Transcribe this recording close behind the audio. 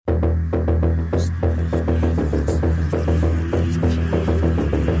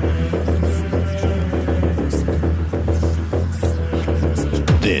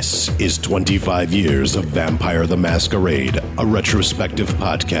This is 25 Years of Vampire the Masquerade, a retrospective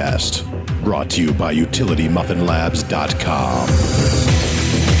podcast. Brought to you by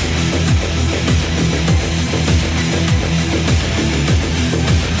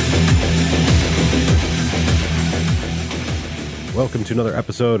Welcome to another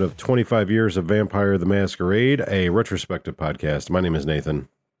episode of 25 Years of Vampire the Masquerade, a retrospective podcast. My name is Nathan.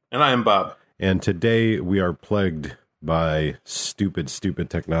 And I am Bob. And today we are plagued by stupid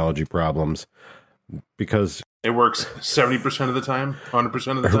technology problems because it works 70% of the time,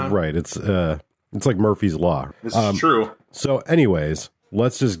 100% of the time. Right. It's like Murphy's Law. This is true. So anyways,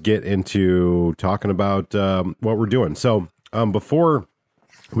 let's just get into talking about what we're doing. So before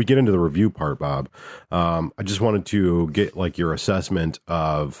we get into the review part, Bob, I just wanted to get like your assessment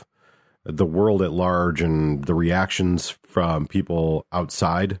of the world at large and the reactions from people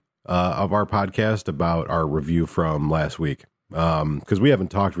outside of our podcast about our review from last week. Because we haven't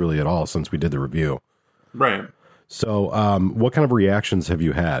talked really at all since we did the review. Right. So what kind of reactions have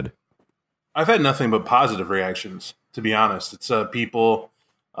you had? I've had nothing but positive reactions, to be honest. It's people,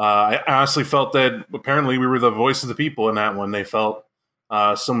 I honestly felt that apparently we were the voice of the people in that one. They felt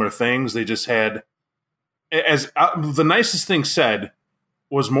similar things. They just had, the nicest thing said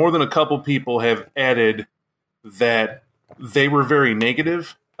was more than a couple people have added that they were very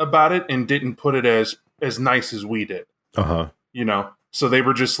negative about it and didn't put it as nice as we did. You know, so they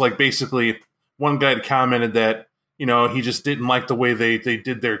were just like, basically one guy had commented that, you know, he just didn't like the way they did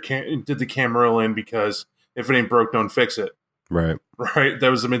did the camera in because if it ain't broke, don't fix it. Right. That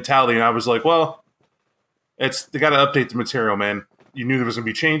was the mentality. And I was like, well, they got to update the material, man. You knew there was going to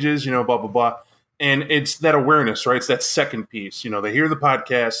be changes, you know, blah, blah, blah. And it's that awareness, right? It's that second piece. You know, they hear the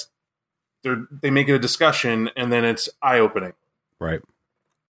podcast, they make it a discussion, and then it's eye-opening. Right.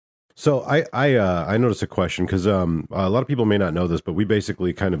 So I noticed a question because a lot of people may not know this, but we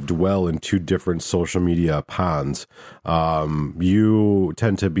basically kind of dwell in two different social media ponds. You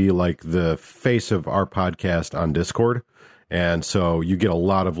tend to be like the face of our podcast on Discord. And so you get a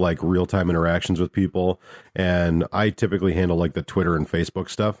lot of like real-time interactions with people. And I typically handle like the Twitter and Facebook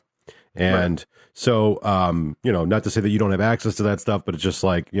stuff. And right. So, you know, not to say that you don't have access to that stuff, but it's just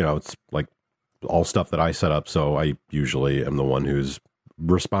like, you know, it's like all stuff that I set up. So I usually am the one who's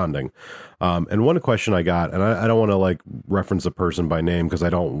responding. And one question I got, and I don't want to like reference a person by name because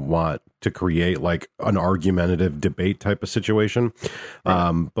I don't want to create like an argumentative debate type of situation.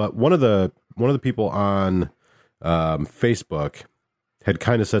 Right. But one of the people on Facebook had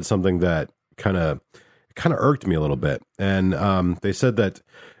kind of said something that kind of irked me a little bit. And they said that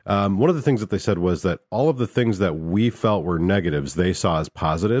one of the things that they said was that all of the things that we felt were negatives, they saw as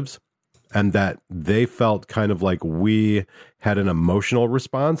positives, and that they felt kind of like we had an emotional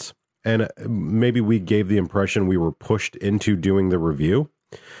response. And maybe we gave the impression we were pushed into doing the review.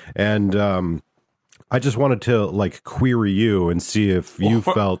 And I just wanted to like query you and see if you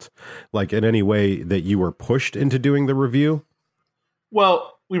felt like in any way that you were pushed into doing the review.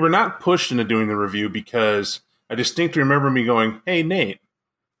 Well, we were not pushed into doing the review because I distinctly remember me going, "Hey, Nate,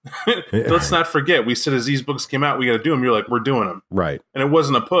 let's not forget. We said as these books came out, we got to do them." You're like, "We're doing them." Right. And it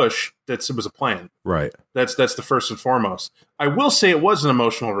wasn't a push. It was a plan. Right. That's the first and foremost. I will say it was an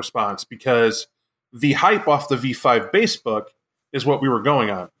emotional response because the hype off the V5 base book is what we were going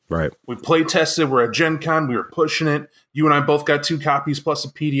on. Right. We play tested. We're at Gen Con. We were pushing it. You and I both got 2 copies plus a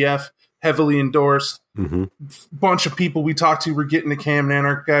PDF, heavily endorsed. Mm-hmm. Bunch of people we talked to were getting the Cam and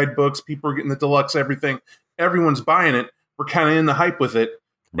Anarch guidebooks. People were getting the deluxe everything. Everyone's buying it. We're kind of in the hype with it.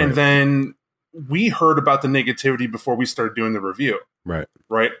 Right. And then we heard about the negativity before we started doing the review. Right.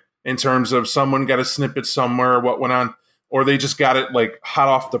 Right. In terms of someone got a snippet somewhere, what went on, or they just got it like hot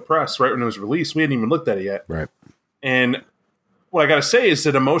off the press right when it was released. We hadn't even looked at it yet. Right. And what I got to say is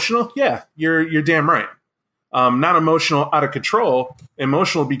that emotional. Yeah, you're damn right. Not emotional out of control.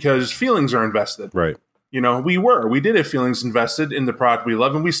 Emotional because feelings are invested. Right. You know, we did have feelings invested in the product we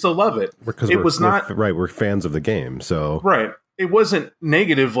love, and we still love it. We're fans of the game. So right. It wasn't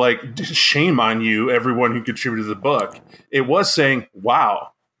negative, like shame on you, everyone who contributed to the book. It was saying,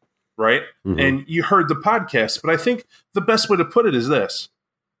 wow, right? Mm-hmm. And you heard the podcast. But I think the best way to put it is this.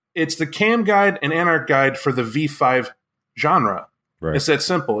 It's the Cam guide and Anarch guide for the V5 genre. Right. It's that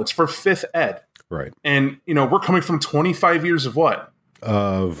simple. It's for 5th ed. Right. And, you know, we're coming from 25 years of what?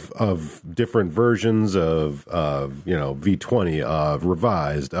 Of different versions of you know, V20, of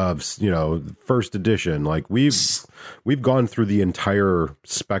revised, of, you know, first edition. Like we've gone through the entire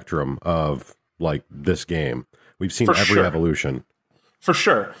spectrum of like this game. We've seen every evolution. For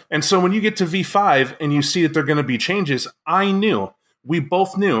sure. And so when you get to V5 and you see that there are going to be changes, we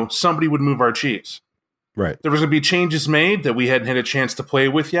both knew somebody would move our cheese. Right. There was going to be changes made that we hadn't had a chance to play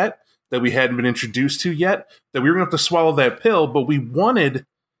with yet, that we hadn't been introduced to yet, that we were going to have to swallow that pill, but we wanted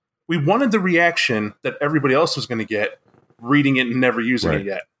the reaction that everybody else was going to get reading it and never using it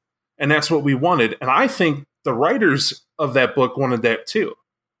yet. And that's what we wanted. And I think the writers of that book wanted that too,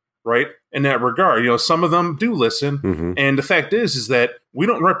 right? In that regard, some of them do listen. Mm-hmm. And the fact is that we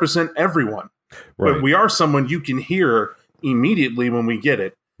don't represent everyone, but we are someone you can hear immediately when we get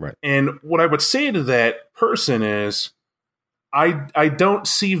it. Right. And what I would say to that person is, I don't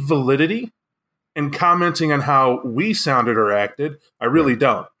see validity in commenting on how we sounded or acted. I really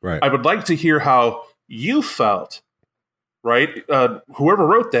don't. Right. I would like to hear how you felt, right? Whoever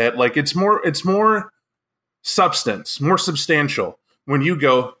wrote that, like it's more substance, more substantial. When you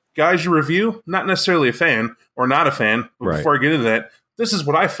go, guys, your review, not necessarily a fan or not a fan. But before I get into that, this is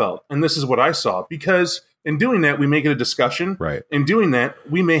what I felt and this is what I saw. Because in doing that, we make it a discussion. Right. In doing that,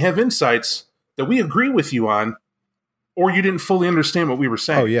 we may have insights that we agree with you on, or you didn't fully understand what we were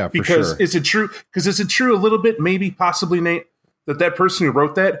saying. Oh, yeah, for because sure. is it true? Because is it true a little bit, maybe, possibly, Nate, that person who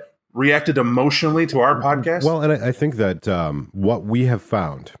wrote that reacted emotionally to our podcast? Well, and I think that what we have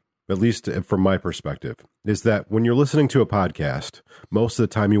found, at least from my perspective, is that when you're listening to a podcast, most of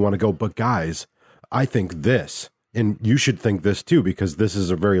the time you want to go, but guys, I think this. And you should think this too, because this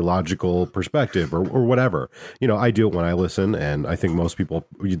is a very logical perspective or whatever. I do it when I listen, and I think most people,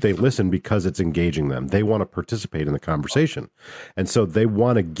 they listen because it's engaging them. They want to participate in the conversation. And so they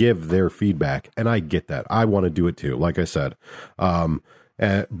want to give their feedback. And I get that. I want to do it too, like I said. But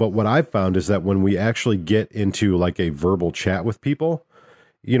what I've found is that when we actually get into like a verbal chat with people,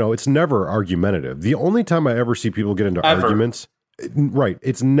 it's never argumentative. The only time I ever see people get into arguments... Right.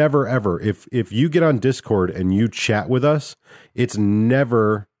 It's never, ever. If you get on Discord and you chat with us, it's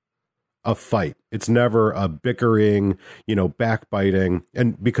never a fight. It's never a bickering, backbiting.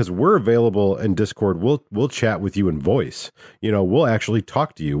 And because we're available in Discord, we'll chat with you in voice. We'll actually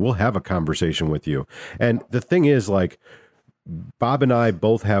talk to you. We'll have a conversation with you. And the thing is, like, Bob and I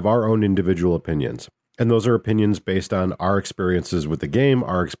both have our own individual opinions. And those are opinions based on our experiences with the game,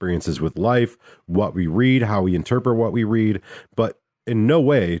 our experiences with life, what we read, how we interpret what we read. But in no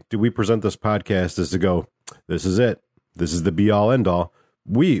way do we present this podcast as to go, this is it. This is the be all end all.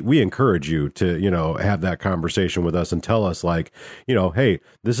 We encourage you to, have that conversation with us and tell us like, hey,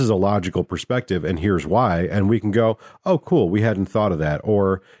 this is a logical perspective and here's why. And we can go, oh, cool. We hadn't thought of that.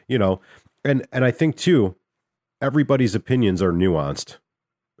 Or, and I think too, everybody's opinions are nuanced.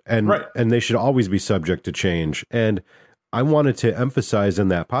 And they should always be subject to change. And I wanted to emphasize in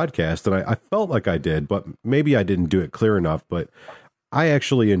that podcast, and I felt like I did, but maybe I didn't do it clear enough, but I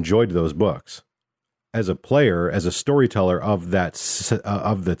actually enjoyed those books. As a player, as a storyteller of that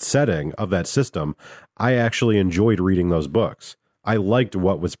setting, of that system, I actually enjoyed reading those books. I liked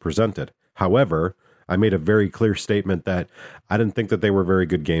what was presented. However, I made a very clear statement that I didn't think that they were very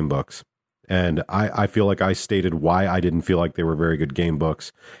good game books. And I feel like I stated why I didn't feel like they were very good game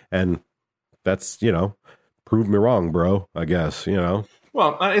books. And that's, prove me wrong, bro, I guess,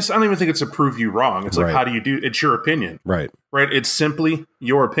 Well, I don't even think it's to prove you wrong. It's like, how do you do? It's your opinion. Right. It's simply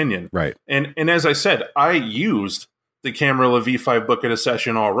your opinion. Right. And as I said, I used the Camarilla V5 book at a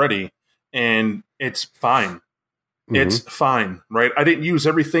session already, and it's fine. Mm-hmm. It's fine, right? I didn't use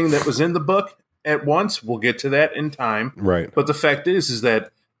everything that was in the book at once. We'll get to that in time. Right. But the fact is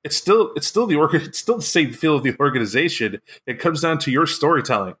that it's still the same feel of the organization. It comes down to your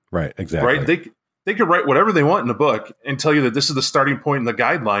storytelling. Right, exactly. Right? They could write whatever they want in a book and tell you that this is the starting point and the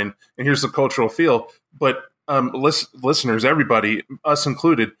guideline, and here's the cultural feel. But listeners, everybody, us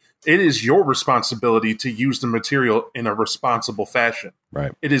included, it is your responsibility to use the material in a responsible fashion.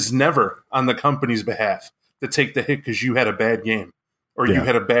 Right. It is never on the company's behalf to take the hit because you had a bad game or you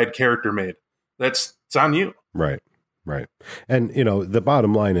had a bad character made. It's on you. Right. Right. And, the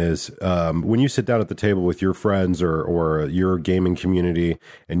bottom line is when you sit down at the table with your friends or your gaming community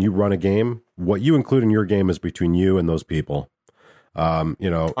and you run a game, what you include in your game is between you and those people.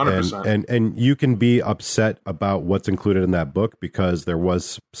 100%. And you can be upset about what's included in that book because there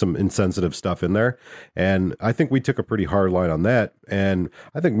was some insensitive stuff in there. And I think we took a pretty hard line on that. And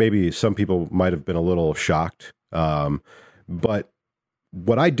I think maybe some people might have been a little shocked. But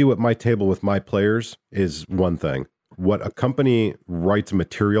what I do at my table with my players is one thing. What a company writes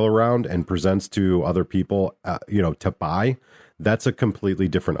material around and presents to other people, to buy, that's a completely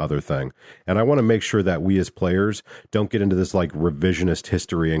different other thing. And I want to make sure that we as players don't get into this like revisionist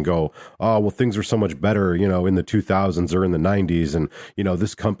history and go, oh, well, things are so much better, in the 2000s or in the 90s. And,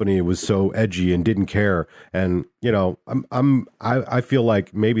 this company was so edgy and didn't care. And, I feel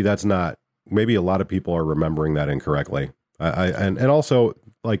like maybe a lot of people are remembering that incorrectly. And also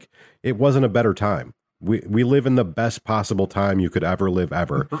like, it wasn't a better time. We live in the best possible time you could ever live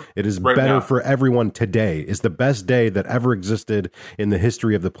ever. It is Right better now. for everyone. Today is the best day that ever existed in the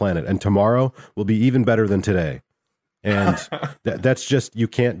history of the planet. And tomorrow will be even better than today. And that's just, you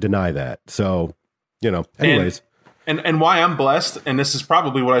can't deny that. So, anyways. And why I'm blessed, and this is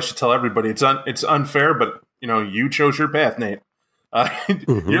probably what I should tell everybody. It's unfair, but you chose your path, Nate.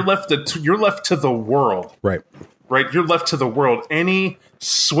 You're left to the world. Right. Right, you're left to the world. Any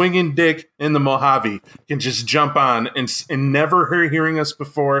swinging dick in the Mojave can just jump on and never hearing us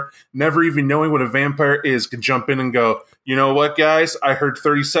before, never even knowing what a vampire is, can jump in and go, you know what, guys? I heard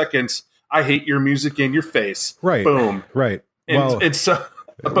 30 seconds. I hate your music in your face. Right. Boom. Right. And well, it's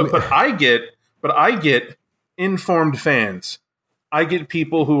but I get informed fans. I get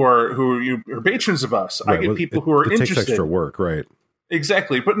people who are patrons of us. right. I get people who are it interested. takes extra work, right?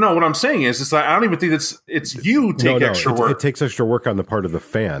 Exactly, but no. What I'm saying is like I don't even think it's you take extra work. It takes extra work on the part of the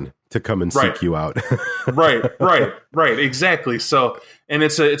fan to come and seek you out. right. Exactly. So, and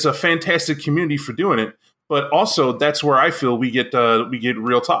it's a fantastic community for doing it. But also, that's where I feel we get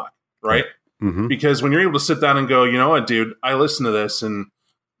real talk, right? Mm-hmm. Because when you're able to sit down and go, you know what, dude, I listen to this and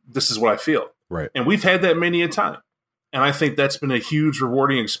this is what I feel, right? And we've had that many a time, and I think that's been a huge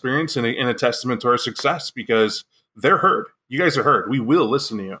rewarding experience and a testament to our success because they're heard. You guys are heard. We will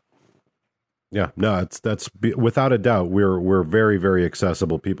listen to you. Yeah, no, that's without a doubt. We're very, very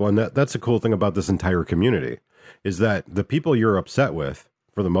accessible people, and that's the cool thing about this entire community is that the people you're upset with,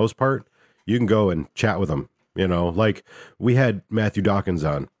 for the most part, you can go and chat with them. Like we had Matthew Dawkins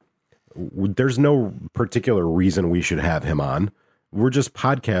on. There's no particular reason we should have him on. We're just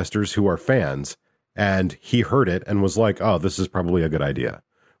podcasters who are fans, and he heard it and was like, "Oh, this is probably a good idea."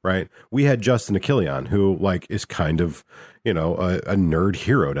 Right. We had Justin Achillion, who is kind of, a nerd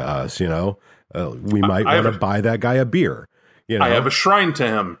hero to us. We might want to buy that guy a beer. I have a shrine to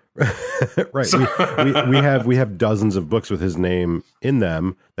him. Right. So. We have dozens of books with his name in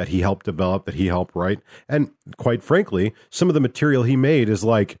them that he helped develop, that he helped write. And quite frankly, some of the material he made is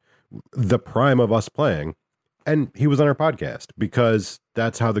like the prime of us playing. And he was on our podcast because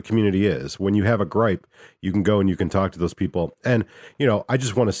that's how the community is. When you have a gripe, you can go and you can talk to those people. And, I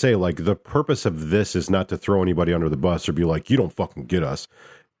just want to say, the purpose of this is not to throw anybody under the bus or be like, you don't fucking get us.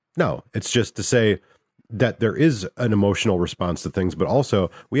 No, it's just to say that there is an emotional response to things, but also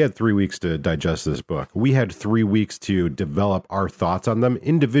we had 3 weeks to digest this book. We had 3 weeks to develop our thoughts on them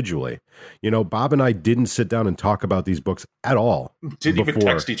individually. Bob and I didn't sit down and talk about these books at all. Didn't even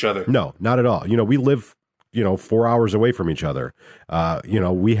text each other. No, not at all. We live 4 hours away from each other.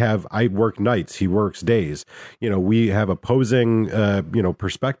 I work nights, he works days. We have opposing,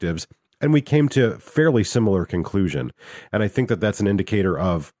 perspectives, and we came to a fairly similar conclusion. And I think that that's an indicator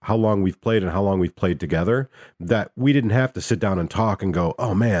of how long we've played and how long we've played together, that we didn't have to sit down and talk and go,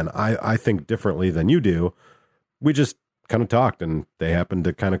 oh man, I think differently than you do. We just kind of talked and they happened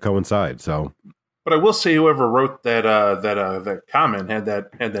to kind of coincide. So, but I will say whoever wrote that comment had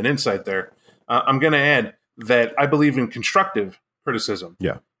that insight there. I'm going to add that I believe in constructive criticism.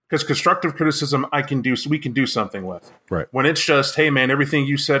 Yeah. Because constructive criticism we can do something with. Right. When it's just, hey man, everything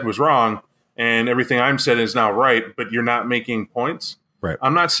you said was wrong and everything I'm said is now right, but you're not making points. Right.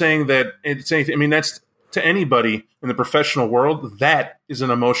 I'm not saying that it's anything. I mean, that's to anybody in the professional world, that is an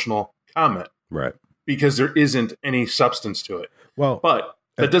emotional comment. Right. Because there isn't any substance to it. Well, but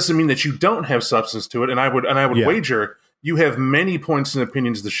that doesn't mean that you don't have substance to it. And I would wager you have many points and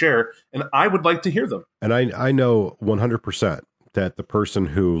opinions to share, and I would like to hear them. And I know 100% that the person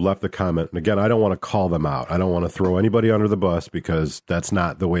who left the comment, and again, I don't want to call them out. I don't want to throw anybody under the bus because that's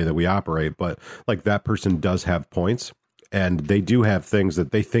not the way that we operate. But that person does have points, and they do have things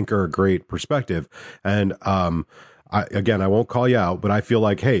that they think are a great perspective. And I won't call you out, but I feel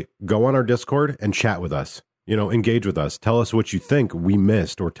like, hey, go on our Discord and chat with us. Engage with us. Tell us what you think we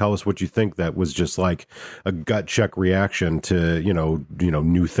missed, or tell us what you think that was just like a gut check reaction to,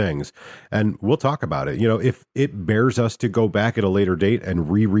 new things. And we'll talk about it. If it bears us to go back at a later date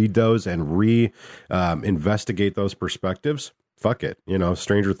and reread those and investigate those perspectives, fuck it.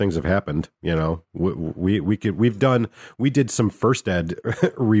 Stranger things have happened. We did some first ed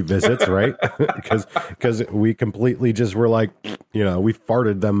revisits, right? because we completely just were like, we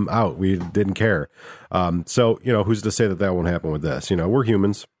farted them out. We didn't care. So who's to say that won't happen with this? We're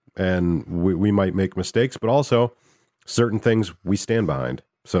humans and we might make mistakes, but also certain things we stand behind.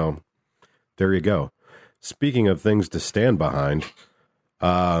 So there you go. Speaking of things to stand behind,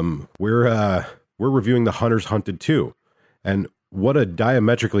 we're reviewing The Hunters Hunted 2. And what a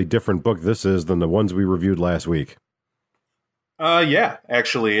diametrically different book this is than the ones we reviewed last week. Yeah,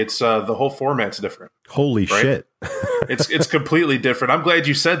 actually, it's the whole format's different. Holy shit. It's completely different. I'm glad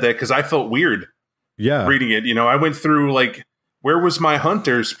you said that because I felt weird Yeah. reading it. I went through like, where was my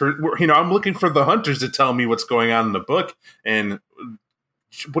hunters? I'm looking for the hunters to tell me what's going on in the book, and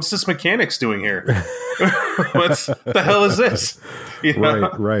what's this mechanics doing here? What the hell is this?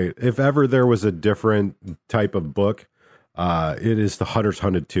 Right. If ever there was a different type of book, it is the Hunters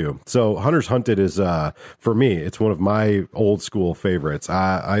Hunted 2. So Hunters Hunted is, for me, it's one of my old school favorites.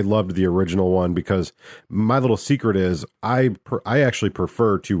 I loved the original one because my little secret is I actually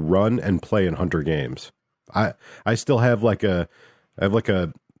prefer to run and play in hunter games. I still have I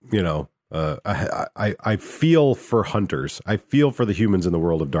feel for hunters. I feel for the humans in the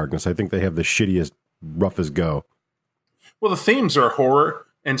world of darkness. I think they have the shittiest, roughest go. Well, the themes are horror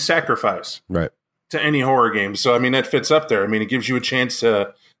and sacrifice. Right. To any horror game. So, I mean, that fits up there. I mean, it gives you a chance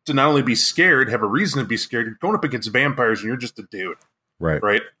to not only be scared, have a reason to be scared. You're going up against vampires and you're just a dude. Right.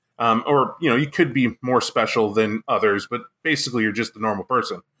 Right. Or, you could be more special than others, but basically you're just a normal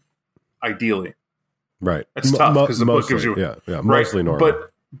person. Ideally. Right. That's tough because the book gives you. Yeah. Mostly normal.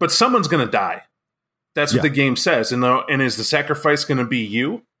 But someone's going to die. That's what the game says. And is the sacrifice going to be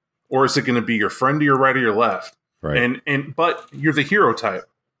you? Or is it going to be your friend to your right or your left? Right. But you're the hero type.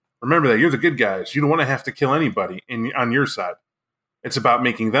 Remember that. You're the good guys. You don't want to have to kill anybody on your side. It's about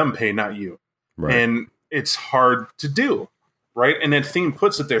making them pay, not you. Right. And it's hard to do, right? And that theme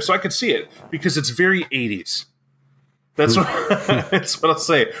puts it there. So I could see it because it's very 80s. That's what I'll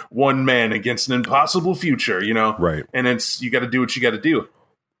say. One man against an impossible future, Right. And you got to do what you got to do.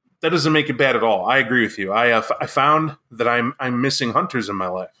 That doesn't make it bad at all. I agree with you. I found that I'm missing hunters in my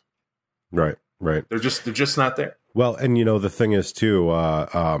life. Right. They're just not there. Well, and the thing is too,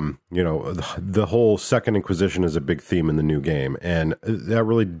 the whole Second Inquisition is a big theme in the new game, and that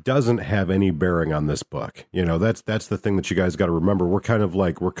really doesn't have any bearing on this book. That's the thing that you guys got to remember. We're kind of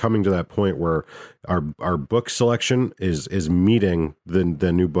like we're coming to that point where our book selection is meeting the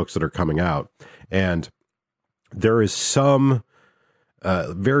new books that are coming out, and there is some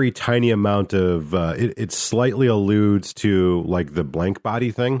very tiny amount of it slightly alludes to like the blank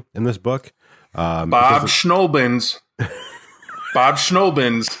body thing in this book. Bob Schnobin's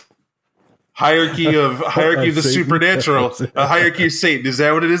hierarchy of the supernatural, a hierarchy of Satan. Is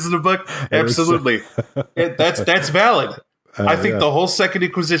that what it is in the book? Absolutely. That's valid. I think the whole Second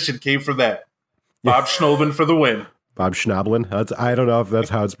Inquisition came from that. Bob Schnobin for the win. Bob Schnoblin. I don't know if that's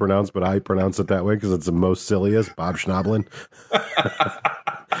how it's pronounced, but I pronounce it that way because it's the most silliest. Bob Schnoblin.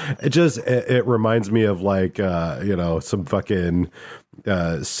 It reminds me of like some fucking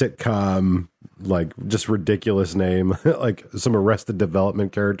sitcom, like just ridiculous name, like some Arrested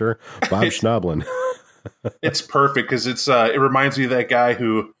Development character, Bob Schnoblin. It's perfect because it reminds me of that guy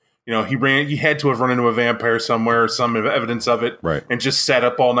who he had to have run into a vampire somewhere, or some evidence of it, right? And just sat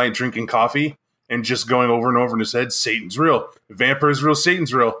up all night drinking coffee and just going over and over in his head, Satan's real, vampire's real,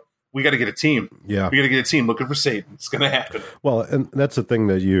 Satan's real. We got to get a team. Yeah. We got to get a team looking for Satan. It's going to happen. Well, and that's the thing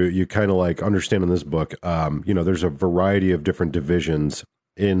that you kind of like understand in this book. There's a variety of different divisions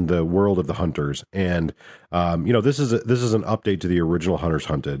in the world of the hunters. And, this is an update to the original Hunters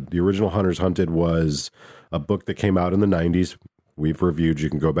Hunted. The original Hunters Hunted was a book that came out in the 90s. We've reviewed. You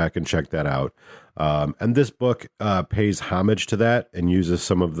can go back and check that out. And this book pays homage to that and uses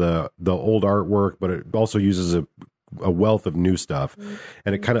some of the old artwork, but it also uses a wealth of new stuff,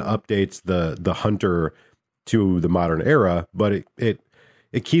 and it kind of updates the hunter to the modern era, but it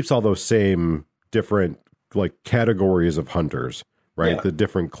keeps all those same different like categories of hunters, right? Yeah. The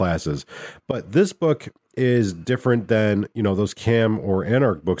different classes. But this book is different than, those Cam or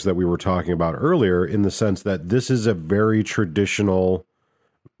Anarch books that we were talking about earlier, in the sense that this is a very traditional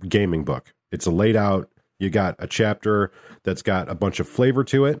gaming book. It's laid out. You got a chapter that's got a bunch of flavor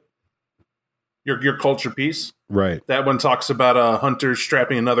to it. Your culture piece. Right. That one talks about a hunter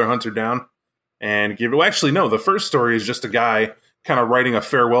strapping another hunter down and the first story is just a guy kind of writing a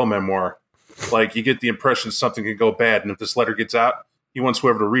farewell memoir. Like, you get the impression something could go bad, and if this letter gets out, he wants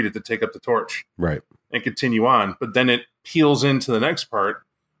whoever to read it to take up the torch. Right. And continue on. But then it peels into the next part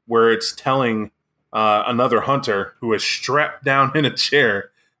where it's telling another hunter who is strapped down in a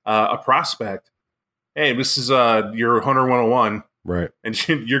chair, a prospect, hey, this is your Hunter 101. Right. And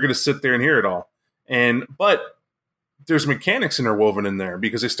you're going to sit there and hear it all. But there's mechanics interwoven in there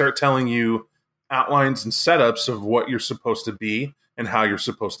because they start telling you outlines and setups of what you're supposed to be and how you're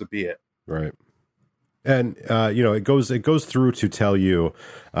supposed to be it. Right. And, it goes through to tell you,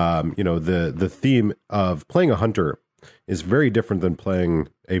 the theme of playing a hunter is very different than playing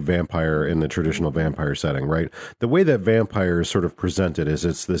a vampire in the traditional vampire setting, right? The way that vampire is sort of presented is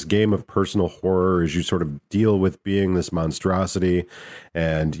it's this game of personal horror as you sort of deal with being this monstrosity,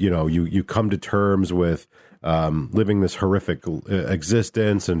 and you come to terms with living this horrific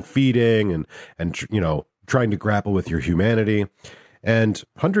existence and feeding and trying to grapple with your humanity. And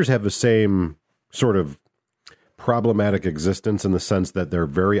hunters have the same sort of problematic existence in the sense that they're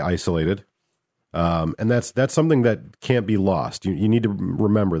very isolated. And that's something that can't be lost. You need to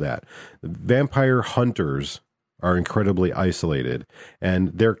remember that. Vampire hunters are incredibly isolated, and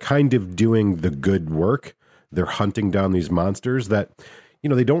they're kind of doing the good work. They're hunting down these monsters that,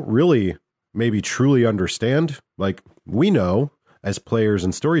 they don't really maybe truly understand. Like, we know as players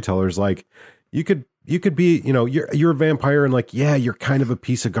and storytellers, like, you could be, you're a vampire and like, yeah, you're kind of a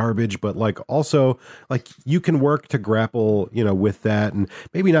piece of garbage, but like also like you can work to grapple, with that and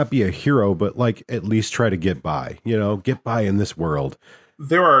maybe not be a hero, but like at least try to get by in this world.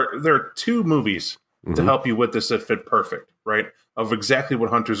 There are two movies to help you with this that fit perfect, right? Of exactly what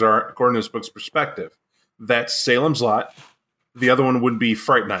hunters are, according to this book's perspective. That's Salem's Lot. The other one would be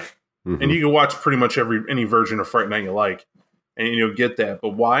Fright Night. And you can watch pretty much any version of Fright Night you like, and you'll get that.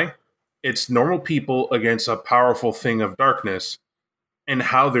 But why? It's normal people against a powerful thing of darkness, and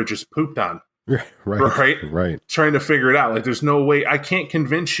how they're just pooped on. Right. Trying to figure it out. Like, there's no way. I can't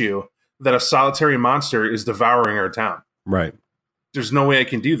convince you that a solitary monster is devouring our town. Right. There's no way I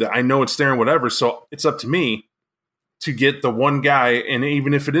can do that. I know it's there and whatever. So it's up to me to get the one guy. And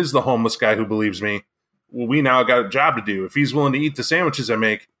even if it is the homeless guy who believes me, well, we now got a job to do. If he's willing to eat the sandwiches I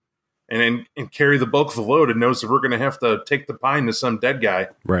make and carry the bulk of the load and knows that we're going to have to take the pine to some dead guy.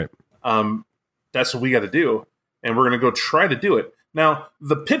 Right. That's what we got to do, and we're going to go try to do it. Now,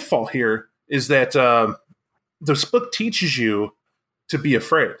 the pitfall here is that this book teaches you to be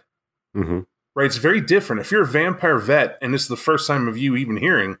afraid. Right? It's very different. If you're a vampire vet, and this is the first time of you even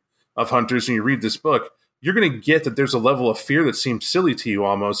hearing of hunters, and you read this book, you're going to get that there's a level of fear that seems silly to you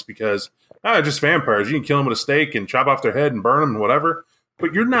almost because, just vampires. You can kill them with a stake and chop off their head and burn them and whatever.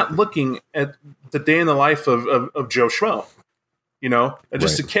 But you're not looking at the day in the life of Joe Schmo.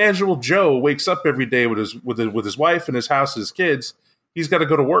 Just a casual Joe wakes up every day with his wife and his house and his kids. He's got to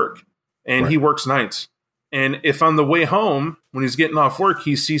go to work, and he works nights. And if on the way home, when he's getting off work,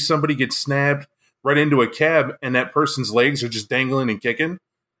 he sees somebody get snapped right into a cab, and that person's legs are just dangling and kicking,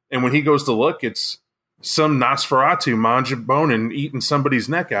 and when he goes to look, it's some Nosferatu manjing bone and eating somebody's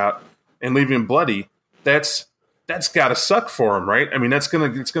neck out and leaving him bloody. That's got to suck for him, right? I mean, it's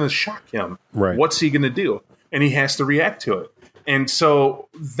gonna shock him. Right. What's he gonna do? And he has to react to it. And so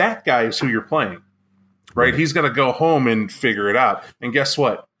that guy is who you're playing, right? He's got to go home and figure it out. And guess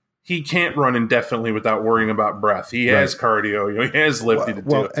what? He can't run indefinitely without worrying about breath. He has cardio. He has lifting to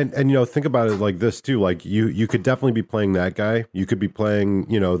do it. And think about it like this too. Like you could definitely be playing that guy. You could be playing,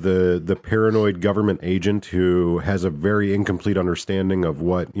 the paranoid government agent who has a very incomplete understanding of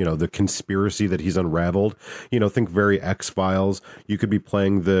what, the conspiracy that he's unraveled. Think very X-Files. You could be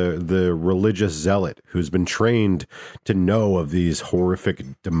playing the religious zealot who's been trained to know of these horrific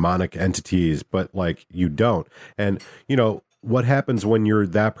demonic entities, but like you don't. And, what happens when you're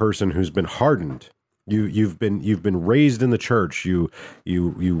that person who's been hardened? You've been raised in the church. You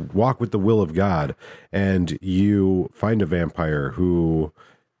walk with the will of God, and you find a vampire who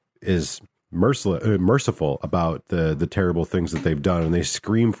is merciful about the terrible things that they've done, and they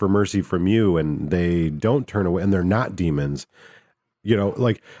scream for mercy from you, and they don't turn away, and they're not demons.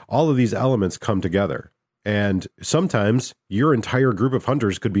 Like all of these elements come together, and sometimes your entire group of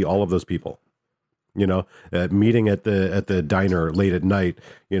hunters could be all of those people. Meeting at the diner late at night,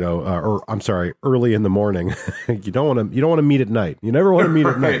 or I'm sorry, early in the morning. You don't want to meet at night. You never want to meet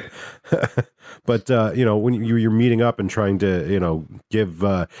at night. But when you're meeting up and trying to give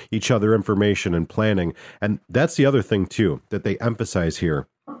each other information and planning, and that's the other thing too that they emphasize here.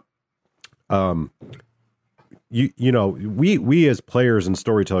 We as players and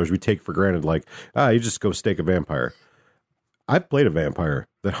storytellers, we take for granted like, you just go stake a vampire. I've played a vampire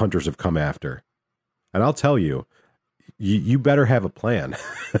that hunters have come after. And I'll tell you, you better have a plan.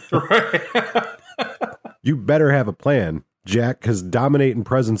 Right. You better have a plan, Jack, because dominate and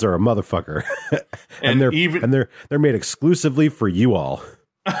presence are a motherfucker, and they're made exclusively for you all.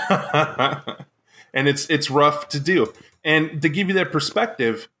 And it's rough to do. And to give you that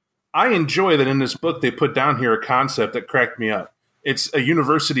perspective, I enjoy that in this book they put down here a concept that cracked me up. It's a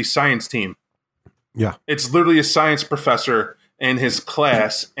university science team. Yeah, it's literally a science professor and his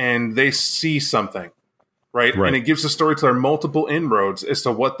class, and they see something. Right. And it gives the storyteller multiple inroads as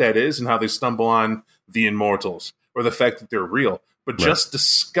to what that is and how they stumble on the immortals or the fact that they're real. But just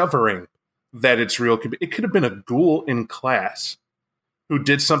discovering that it's real. It could have been a ghoul in class who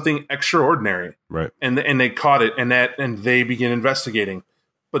did something extraordinary, right? And they caught it, and they begin investigating.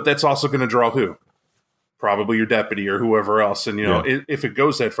 But that's also going to draw who? Probably your deputy or whoever else. And if it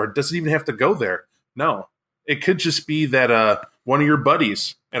goes that far, it doesn't even have to go there. No, it could just be that one of your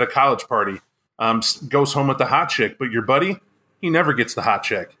buddies at a college party goes home with the hot chick, but your buddy, he never gets the hot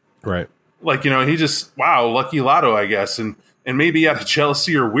chick, right? Like, he just, wow, lucky lotto, I guess. And maybe out of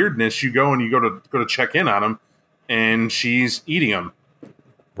jealousy or weirdness, you go to check in on him, and she's eating him.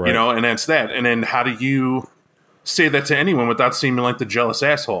 Right. And that's that. And then how do you say that to anyone without seeming like the jealous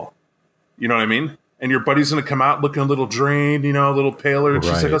asshole? You know what I mean? And your buddy's going to come out looking a little drained, a little paler. And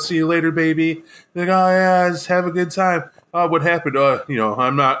she's like, I'll see you later, baby. You're like, oh, yeah, just have a good time. Oh, what happened?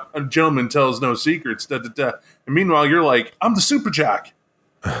 I'm not a gentleman tells no secrets. Da, da, da. And meanwhile, you're like, I'm the super jock.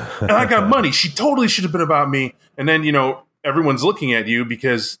 And I got money. She totally should have been about me. And then, everyone's looking at you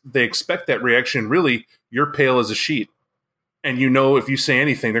because they expect that reaction. Really, you're pale as a sheet. And if you say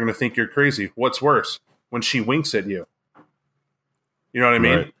anything, they're going to think you're crazy. What's worse? When she winks at you. You know what I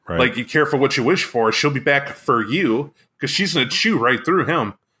mean? Right. Like, you careful what you wish for. She'll be back for you because she's going to chew right through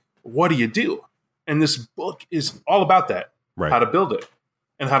him. What do you do? And this book is all about that. Right. How to build it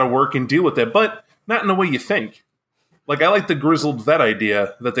and how to work and deal with that, but not in the way you think. Like, I like the grizzled vet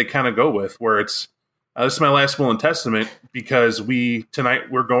idea that they kind of go with, where it's, this is my last will and testament because tonight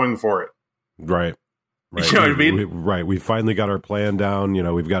we're going for it. Right. Right. You know what I mean? Right. We finally got our plan down.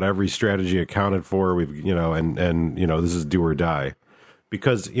 We've got every strategy accounted for. We've, and this is do or die,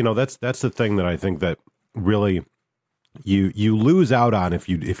 because, that's the thing that I think that really you lose out on if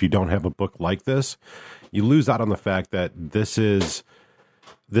you don't have a book like this. You lose out on the fact that this is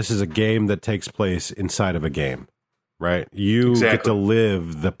a game that takes place inside of a game. Right. You get to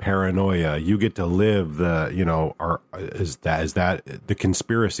live the paranoia. You get to live the, is that the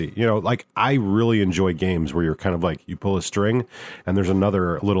conspiracy, like, I really enjoy games where you're kind of like, you pull a string and there's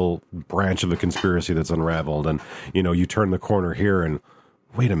another little branch of the conspiracy that's unraveled. And, you turn the corner here and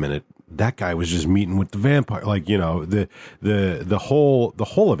wait a minute, that guy was just meeting with the vampire. Like, the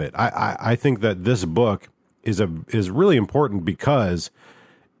whole of it. I think that this book is really important because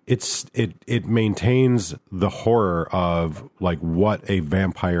it maintains the horror of, like, what a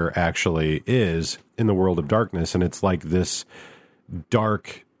vampire actually is in the world of darkness. And it's like this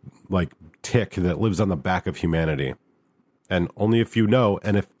dark, like, tick that lives on the back of humanity. And only if you know,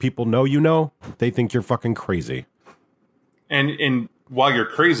 and if people know, they think you're fucking crazy. And while you're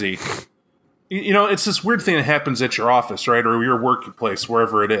crazy, it's this weird thing that happens at your office, right? Or your workplace,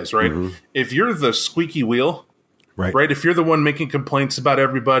 wherever it is, right? Mm-hmm. If you're the squeaky wheel, right? If you're the one making complaints about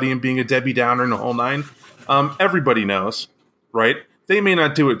everybody and being a Debbie Downer and the whole nine, everybody knows, right? They may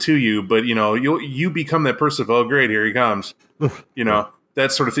not do it to you, but, you become that person of, oh, great, here he comes,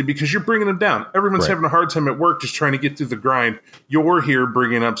 that sort of thing, because you're bringing them down. Everyone's having a hard time at work just trying to get through the grind. You're here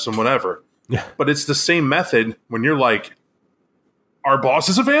bringing up some whatever. Yeah. But it's the same method when you're like, our boss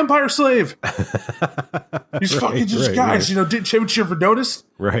is a vampire slave. He's fucking just guys. Didn't you ever notice?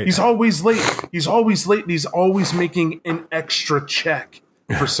 Right. He's always late. He's always late, and he's always making an extra check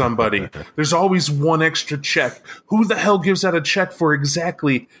for somebody. There's always one extra check. Who the hell gives out a check for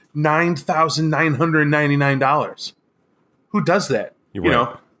exactly $9,999? Who does that?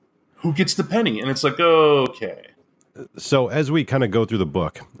 Who gets the penny? And it's like, okay. So as we kind of go through the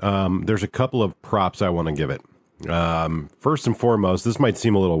book, there's a couple of props I want to give it. First and foremost, this might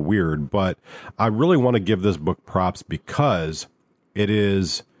seem a little weird, but I really want to give this book props because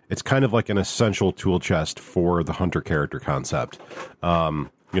it's kind of like an essential tool chest for the hunter character concept.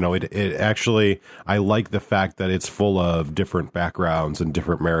 It actually, I like the fact that it's full of different backgrounds and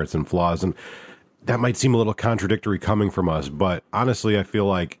different merits and flaws. And that might seem a little contradictory coming from us, but honestly, I feel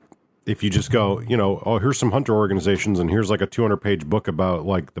like if you just go, here's some hunter organizations and here's like a 200-page book about,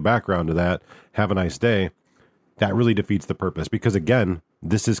 like, the background of that, have a nice day. That really defeats the purpose because, again,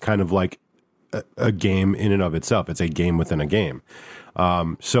 this is kind of like a game in and of itself. It's a game within a game.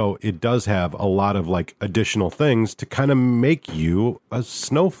 So it does have a lot of, like, additional things to kind of make you a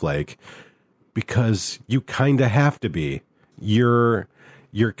snowflake because you kind of have to be. You're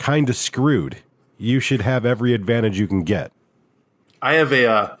kind of screwed. You should have every advantage you can get. I have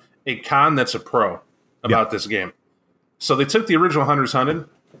a con that's a pro about this game. So they took the original Hunters Hunted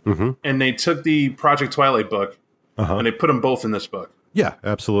and they took the Project Twilight book. And they put them both in this book. Yeah,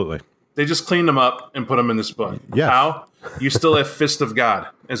 absolutely. They just cleaned them up and put them in this book. Yes. How? You still have Fist of God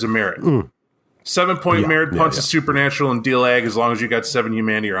as a merit. 7-point merit, punch is supernatural, and deal ag as long as you got 7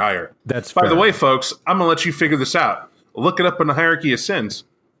 humanity or higher. That's By fair. the way, folks, I'm going to let you figure this out. Look it up in the Hierarchy of Sins.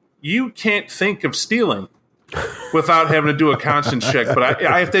 You can't think of stealing without having to do a conscience check. But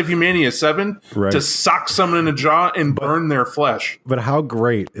I have to have Humania 7 Right. to sock someone in the jaw and burn their flesh. But how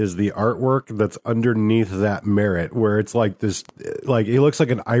great is the artwork that's underneath that merit, where it's like this, like he looks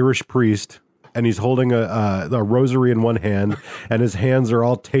like an Irish priest, and he's holding a rosary in one hand, and his hands are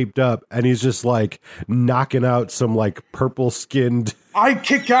all taped up, and he's just like knocking out some like purple skinned. I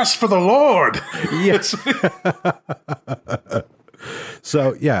kick ass for the Lord. Yes.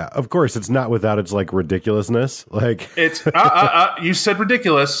 So yeah, of course, it's not without its like ridiculousness. Like It's you said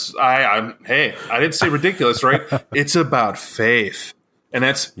ridiculous. I didn't say ridiculous, right? It's about faith, and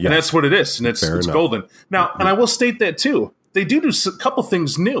that's what it is, and it's golden. Now, and I will state that too. They do a couple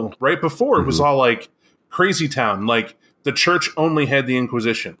things new. Right before it was all like crazy town, like the church only had the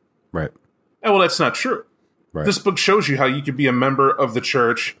Inquisition. right, And well, that's not true. right. This book shows you how you could be a member of the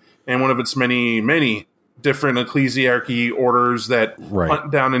church and one of its many different ecclesiarchy orders that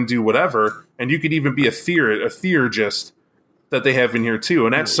hunt down and do whatever. And you could even be a theurgist that they have in here too.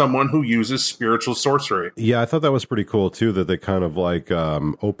 And that's someone who uses spiritual sorcery. Yeah, I thought that was pretty cool too, that they kind of like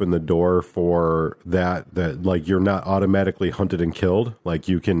open the door for that like you're not automatically hunted and killed. Like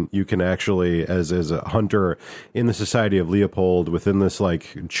you can actually, as a hunter in the Society of Leopold, within this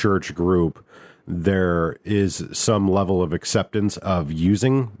like church group, there is some level of acceptance of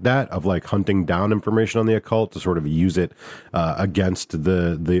using that, of like hunting down information on the occult to sort of use it against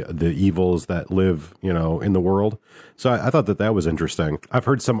the evils that live, in the world. So I thought that was interesting. I've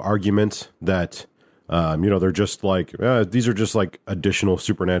heard some arguments that, they're just like, these are just like additional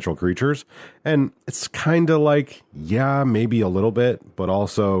supernatural creatures. And it's kind of like, yeah, maybe a little bit, but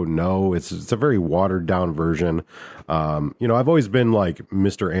also no, it's a very watered down version. I've always been like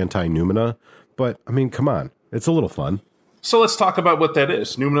Mr. Anti-Numina, but I mean, come on, it's a little fun. So let's talk about what that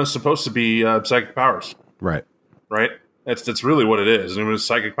is. Numina is supposed to be psychic powers. Right. Right? That's really what it is. Numina is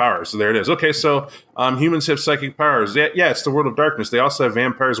psychic powers. So there it is. Okay, so humans have psychic powers. Yeah, it's the world of darkness. They also have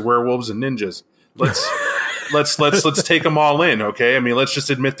vampires, werewolves, and ninjas. Let's take them all in, okay? I mean, let's just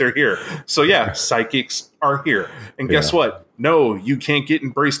admit they're here. So yeah, psychics are here. And guess what? No, you can't get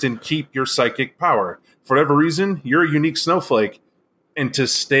embraced and keep your psychic power. For whatever reason, you're a unique snowflake. And to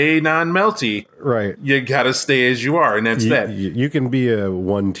stay non-melty, right, you got to stay as you are, and that's that. You can be a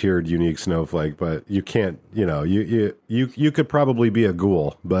one-tiered unique snowflake, but you can't, you could probably be a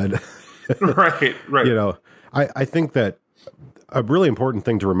ghoul, but right. I think that a really important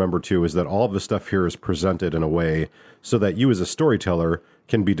thing to remember too is that all of the stuff here is presented in a way so that you as a storyteller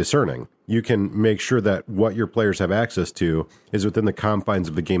can be discerning. You can make sure that what your players have access to is within the confines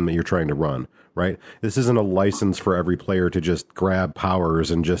of the game that you're trying to run, right? This isn't a license for every player to just grab powers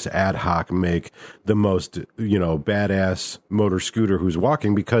and just ad hoc make the most, badass motor scooter who's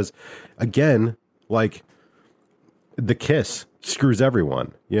walking, because again, like the kiss screws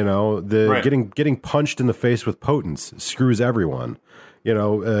everyone, getting punched in the face with potence screws everyone.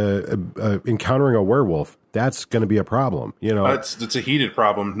 Encountering a werewolf, that's going to be a problem. It's a heated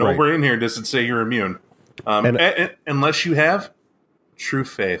problem. Nowhere in here does it say you're immune, unless you have true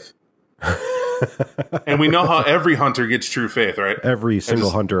faith. And we know how every hunter gets true faith, right? Every single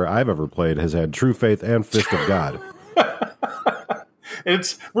hunter I've ever played has had true faith and fist of God.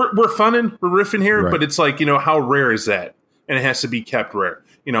 We're funning, we're riffing here, but it's like, how rare is that? And it has to be kept rare.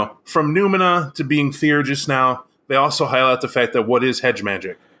 From Numina to being Theurgist now, they also highlight the fact that what is hedge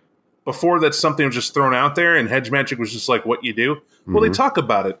magic? Before, that's something that was just thrown out there, and hedge magic was just like what you do. Mm-hmm. Well, they talk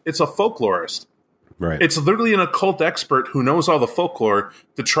about it. It's a folklorist. Right. It's literally an occult expert who knows all the folklore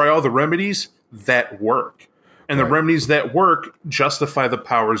to try all the remedies that work. And the remedies that work justify the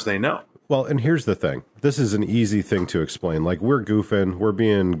powers they know. Well, and here's the thing. This is an easy thing to explain. Like, we're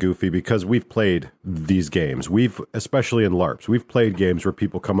being goofy because we've played these games. Especially in LARPs, we've played games where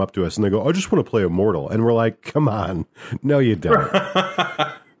people come up to us and they go, I just want to play Immortal. And we're like, come on. No, you don't.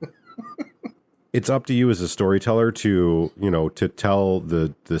 It's up to you as a storyteller to tell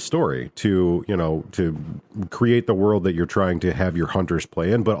the story, to create the world that you're trying to have your hunters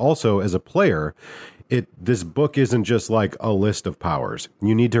play in. But also as a player, this book isn't just like a list of powers.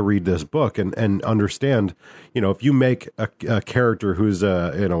 You need to read this book and understand, if you make a character who's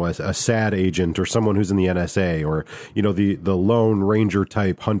a SAD agent or someone who's in the NSA or, the Lone Ranger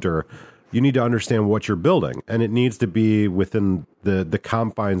type hunter, you need to understand what you're building, and it needs to be within the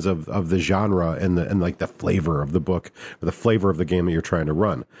confines of the genre and like the flavor of the book or the flavor of the game that you're trying to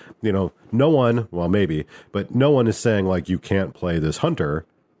run. No one, well, maybe, but no one is saying like you can't play this hunter,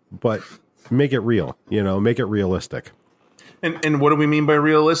 but make it real, make it realistic. And what do we mean by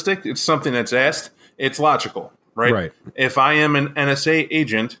realistic? It's something that's asked. It's logical, right? Right. If I am an NSA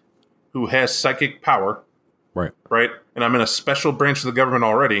agent who has psychic power, right, and I'm in a special branch of the government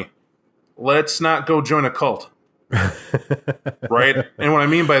already, let's not go join a cult. Right? And what I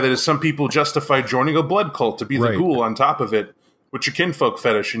mean by that is some people justify joining a blood cult to be the ghoul on top of it with your kinfolk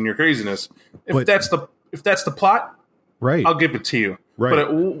fetish and your craziness. If that's the plot, right, I'll give it to you. Right. But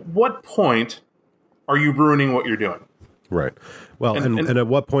at what point are you ruining what you're doing? Right. Well, and at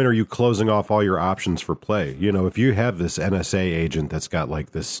what point are you closing off all your options for play? You know, if you have this NSA agent that's got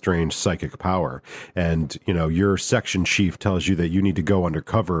like this strange psychic power and, you know, your section chief tells you that you need to go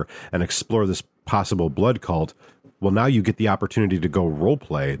undercover and explore this possible blood cult, well, now you get the opportunity to go role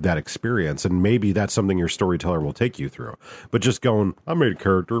play that experience. And maybe that's something your storyteller will take you through. But just going, I made a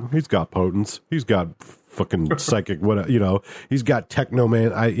character. He's got potence. He's got fucking psychic, what, you know, he's got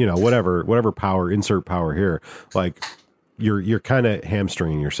technoman, whatever power, insert power here. Like, you're kind of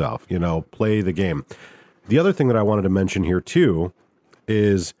hamstringing yourself, you know, play the game. The other thing that I wanted to mention here too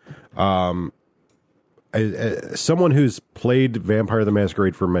is someone who's played Vampire the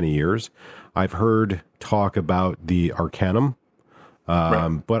Masquerade for many years. I've heard talk about the Arcanum,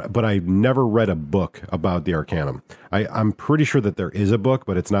 but I never read a book about the Arcanum. I'm pretty sure that there is a book,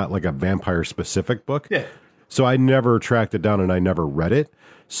 but it's not like a vampire specific book. Yeah. So I never tracked it down and I never read it.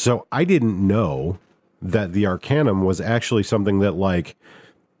 So I didn't know that the Arcanum was actually something that like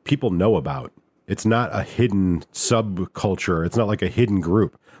people know about. It's not a hidden subculture. It's not like a hidden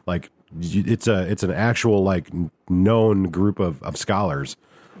group. Like it's an actual like known group of scholars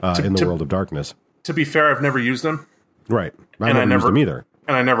in the world of darkness. To be fair, I've never used them. Right. I never used them either.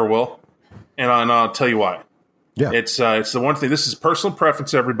 And I never will. And I'll tell you why. Yeah. It's the one thing. This is personal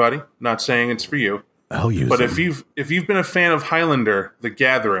preference, everybody. Not saying it's for you. I'll use But them. if you've been a fan of Highlander, The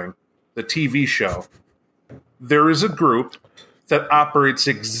Gathering, the TV show, there is a group that operates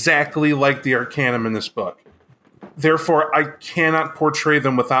exactly like the Arcanum in this book. Therefore, I cannot portray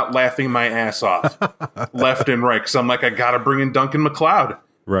them without laughing my ass off left and right. Because I'm like, I got to bring in Duncan MacLeod.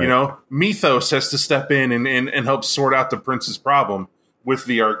 Right. You know, Mythos has to step in and help sort out the prince's problem with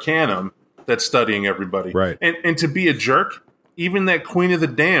the Arcanum that's studying everybody. Right. And to be a jerk, even that Queen of the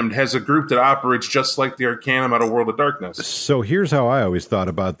Damned has a group that operates just like the Arcanum out of World of Darkness. So here's how I always thought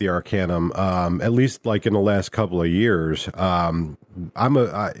about the Arcanum, at least like in the last couple of years.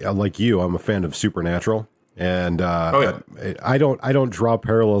 Like you, I'm a fan of Supernatural. And I don't draw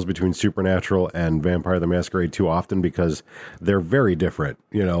parallels between Supernatural and Vampire the Masquerade too often because they're very different.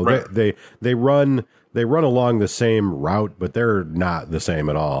 You know, right. they run along the same route, but they're not the same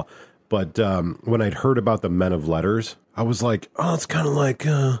at all. But when I'd heard about the Men of Letters, I was like, oh, it's kind of like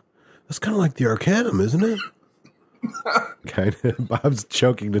the Arcanum, isn't it? Kind of. Bob's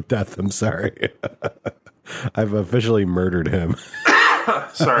choking to death. I'm sorry. I've officially murdered him.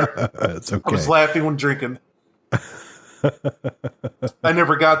 Sorry. It's okay. I was laughing when drinking. I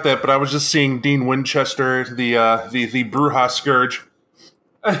never got that, but I was just seeing Dean Winchester, the Bruja Scourge.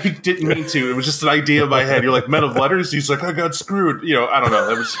 I didn't mean to. It was just an idea in my head. You're like, Men of Letters? He's like, I got screwed. You know, I don't know.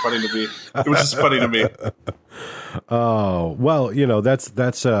 That was just funny to me. It was just funny to me. Oh, well, you know, that's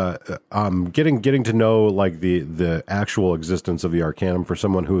getting to know like the actual existence of the Arcanum for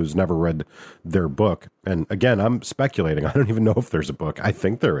someone who's never read their book. And again, I'm speculating. I don't even know if there's a book. I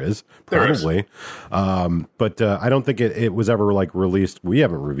think there is, probably. But I don't think it was ever like released. We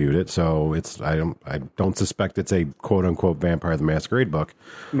haven't reviewed it, so I don't suspect it's a quote unquote Vampire the Masquerade book.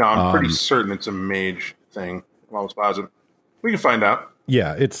 No, I'm pretty certain it's a mage thing. I'm almost positive. We can find out.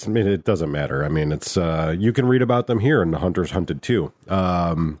 Yeah, it doesn't matter. I mean, it's you can read about them here in The Hunters Hunted too.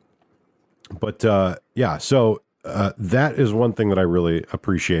 So that is one thing that I really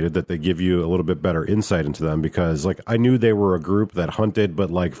appreciated, that they give you a little bit better insight into them, because like I knew they were a group that hunted,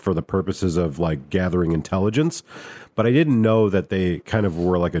 but like for the purposes of like gathering intelligence, but I didn't know that they kind of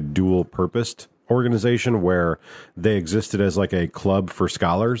were like a dual purposed organization where they existed as like a club for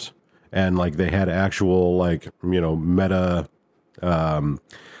scholars and like they had actual like, you know, meta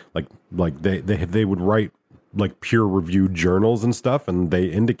like they would write like peer reviewed journals and stuff, and they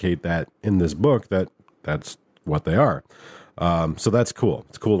indicate that in this book that's what they are. So that's cool.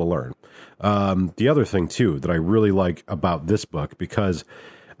 It's cool to learn. The other thing too that I really like about this book, because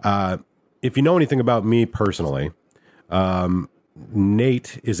if you know anything about me personally,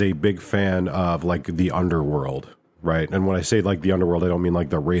 Nate is a big fan of like the underworld. Right. And when I say like the underworld, I don't mean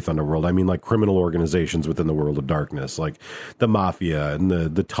like the Wraith underworld. I mean like criminal organizations within the world of darkness, like the mafia and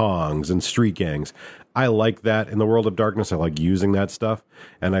the tongs and street gangs. I like that in the world of darkness. I like using that stuff.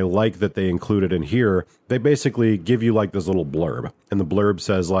 And I like that they include it in here. They basically give you like this little blurb. And the blurb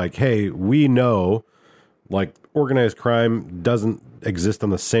says like, hey, we know like organized crime doesn't exist on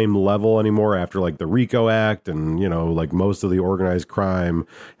the same level anymore after like the RICO Act, and you know, like most of the organized crime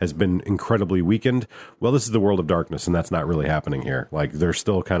has been incredibly weakened. Well, this is the world of darkness, and that's not really happening here. Like there's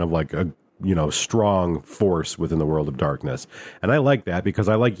still kind of like a strong force within the world of darkness. And I like that because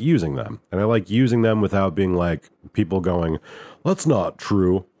I like using them. And I like using them without being like people going, that's not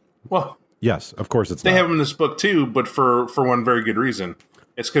true. Well, yes, of course it's they not. have them in this book too, but for one very good reason.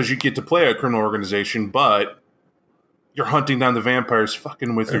 It's because you get to play a criminal organization, but you're hunting down the vampires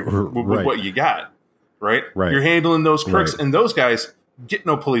fucking with Right. what you got, right? Right. You're handling those crooks, Right. and those guys get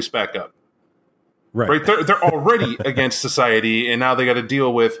no police backup. Right. Right? They're already against society, and now they got to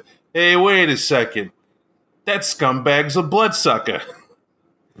deal with, hey, wait a second, that scumbag's a bloodsucker.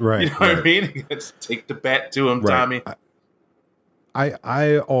 Right. You know what I mean? Let's take the bat to him, Right. Tommy.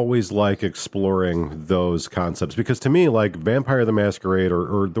 I always like exploring those concepts because to me, like Vampire the Masquerade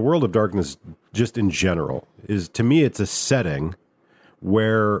or the World of Darkness just in general is, to me, it's a setting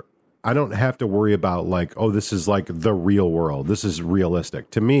where I don't have to worry about like, oh, this is like the real world. This is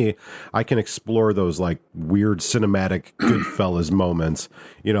realistic. To me, I can explore those like weird cinematic Goodfellas moments.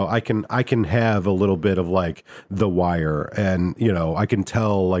 I can have a little bit of like The Wire, and I can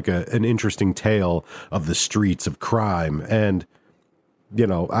tell like an interesting tale of the streets of crime. And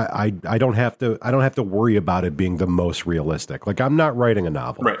I don't have to worry about it being the most realistic. Like, I'm not writing a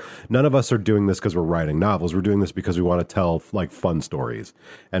novel. Right. None of us are doing this because we're writing novels. We're doing this because we want to tell like fun stories,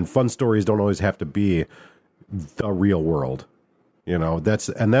 and fun stories don't always have to be the real world. That's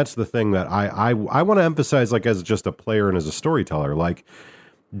the thing that I want to emphasize, like, as just a player and as a storyteller. Like,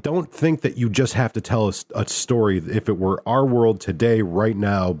 don't think that you just have to tell a story if it were our world today, right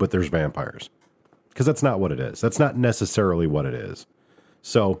now, but there's vampires, because that's not what it is. That's not necessarily what it is.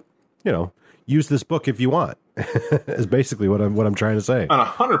 So, use this book if you want. Is basically what I'm trying to say. On a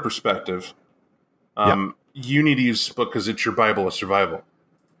hunter perspective, you need to use this book because it's your Bible of survival.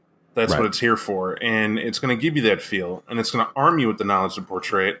 That's Right. what it's here for, and it's going to give you that feel, and it's going to arm you with the knowledge to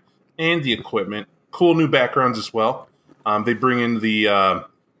portray it and the equipment. Cool new backgrounds as well. They bring in the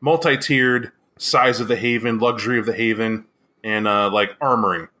multi-tiered size of the Haven, luxury of the Haven, and like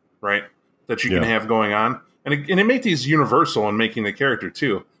armoring, right, that you can have going on. And it made these universal in making the character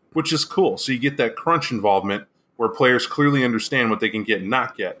too, which is cool. So you get that crunch involvement where players clearly understand what they can get and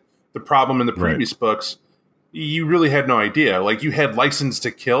not get. The problem in the previous books, you really had no idea. Like, you had license to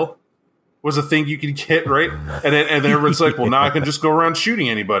kill was a thing you could get, right? And then everyone's like, well, now I can just go around shooting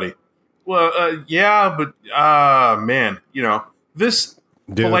anybody. Well, yeah, but man, this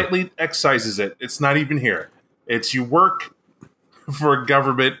politely excises it. It's not even here. It's you work for a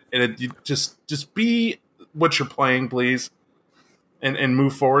government, and you just be what you're playing, please, and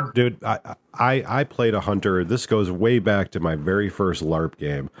move forward. Dude, I played a hunter. This goes way back to my very first LARP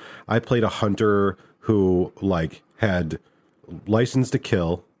game. I played a hunter who like had license to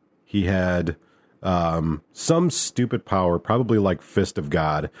kill. He had some stupid power, probably like Fist of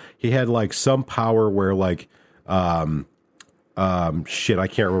God. He had like some power where like shit, I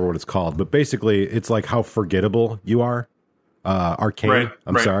can't remember what it's called, but basically it's like how forgettable you are. Arcane. Right,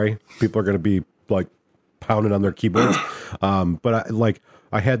 I'm right. sorry. People are going to be like pounding on their keyboards. But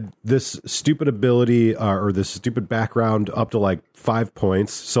I had this stupid ability or this stupid background up to like 5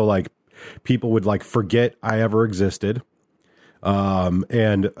 points. So like people would like forget I ever existed.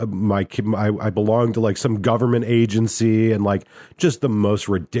 And I belonged to like some government agency and like just the most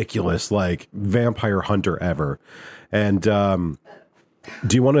ridiculous like vampire hunter ever. And do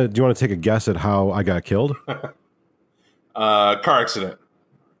you want to take a guess at how I got killed? Car accident.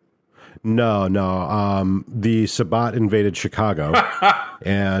 No. The Sabbat invaded Chicago,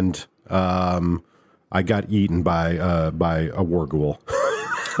 and I got eaten by a war ghoul.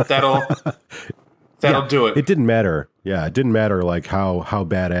 That'll do it. It didn't matter. Yeah, it didn't matter like how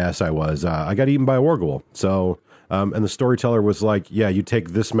badass I was. I got eaten by a war ghoul. So, and the storyteller was like, "Yeah, you take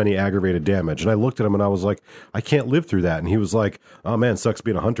this many aggravated damage." And I looked at him and I was like, "I can't live through that." And he was like, "Oh man, sucks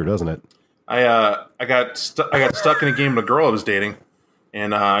being a hunter, doesn't it?" I got stuck in a game with a girl I was dating,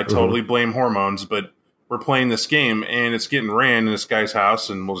 and I totally blame hormones. But we're playing this game, and it's getting ran in this guy's house,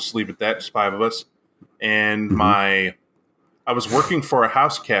 and we'll just leave it at that. Just 5 of us, and I was working for a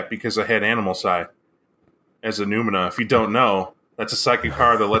house cat because I had animal psi as a Numina. If you don't know, that's a psychic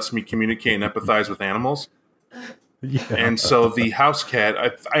power that lets me communicate and empathize with animals. Yeah. And so the house cat,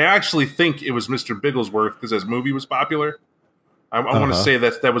 I actually think it was Mr. Bigglesworth because his movie was popular. I want to say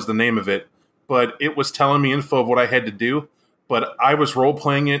that was the name of it. But it was telling me info of what I had to do. But I was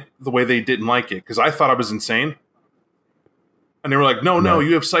role-playing it the way they didn't like it because I thought I was insane. And they were like, no,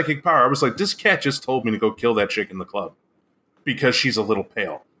 you have psychic power. I was like, this cat just told me to go kill that chick in the club because she's a little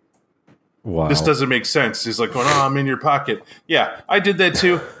pale. Wow. This doesn't make sense. He's like, oh, I'm in your pocket. Yeah, I did that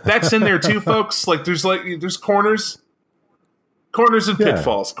too. That's in there too, folks. Like, there's corners. Corners and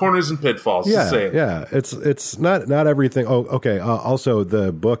pitfalls. Corners and pitfalls. Yeah, Say it. yeah. It's not everything. Oh, okay. Also,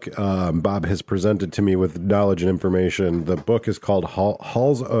 the book Bob has presented to me with knowledge and information. The book is called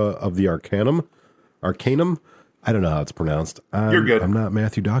Halls of the Arcanum. Arcanum. I don't know how it's pronounced. You're good. I'm not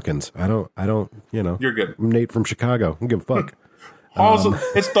Matthew Dawkins. I don't. You know. You're good. I'm Nate from Chicago. I don't give a fuck.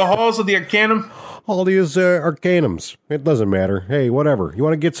 It's the Halls of the Arcanum. All these Arcanums. It doesn't matter. Hey, whatever. You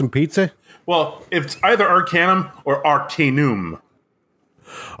want to get some pizza? Well, if it's either Arcanum or Arcanum.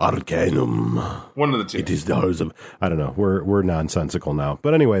 Arcanum. One of the two. It is the halls of. I don't know. We're nonsensical now.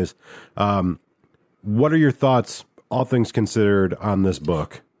 But anyways, what are your thoughts, all things considered, on this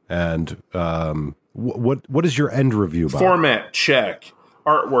book? And what is your end review, Bob? Format, check.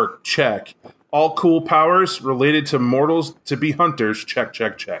 Artwork, check. All cool powers related to mortals to be hunters, check,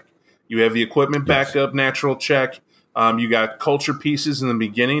 check, check. You have the equipment backup, natural check. You got culture pieces in the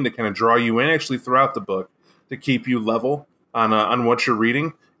beginning to kind of draw you in, actually throughout the book, to keep you level on what you're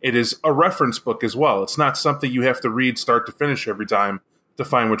reading. It is a reference book as well. It's not something you have to read start to finish every time to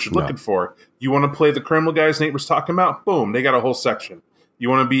find what you're looking for. You want to play the criminal guys Nate was talking about? Boom, they got a whole section. You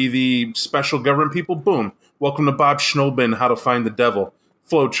want to be the special government people? Boom. Welcome to Bob Schnobin, How to Find the Devil.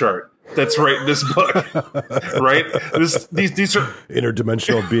 Flowchart. That's right in this book. Right? These are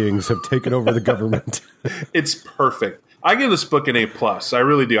interdimensional beings have taken over the government. It's perfect. I give this book an A+. I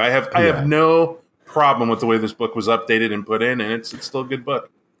really do. I have no problem with the way this book was updated and put in, and it's still a good book.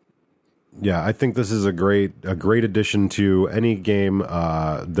 Yeah, I think this is a great addition to any game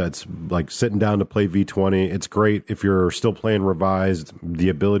that's like sitting down to play V20. It's great if you're still playing revised. The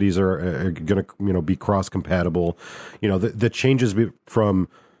abilities are going to be cross compatible. The changes from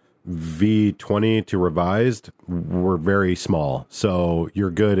V20 to revised were very small, so you're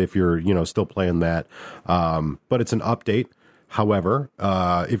good if you're still playing that. But it's an update. However,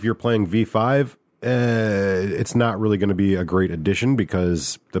 if you're playing V5. It's not really going to be a great addition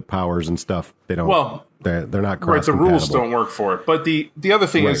because the powers and stuff they're not cross-compatible. Right, the rules don't work for it. But the other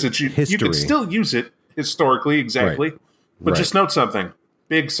thing is that you can still use it historically, exactly. Right. But just note something,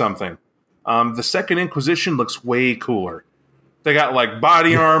 big something. The Second Inquisition looks way cooler. They got like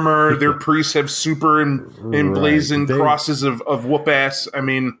body armor. Their priests have super emblazoned crosses of whoop ass. I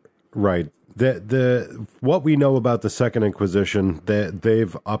mean, right. The what we know about the Second Inquisition,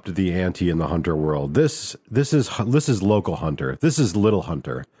 they've upped the ante in the hunter world. This is local hunter. This is little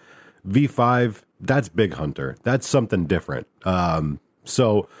hunter. V5, that's big hunter. That's something different.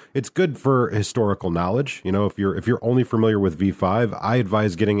 So it's good for historical knowledge. If you're only familiar with V5, I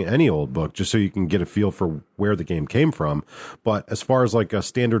advise getting any old book just so you can get a feel for where the game came from. But as far as like a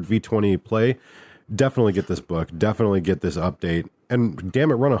standard V20 play, definitely get this book. Definitely get this update. And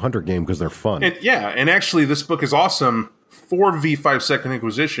damn it, run a hunter game because they're fun. And actually, this book is awesome for V5 Second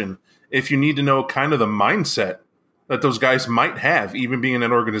Inquisition if you need to know kind of the mindset that those guys might have, even being in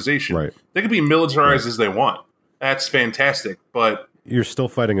an organization. Right. They can be militarized as they want. That's fantastic, but you're still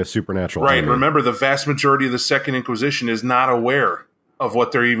fighting a supernatural right. enemy. Remember, the vast majority of the Second Inquisition is not aware of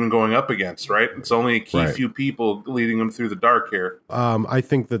what they're even going up against, right? It's only a few people leading them through the dark here. I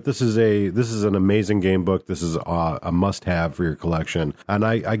think that this is an amazing game book. This is a must-have for your collection, and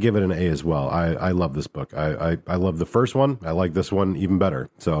I give it an A as well. I love this book. I love the first one. I like this one even better.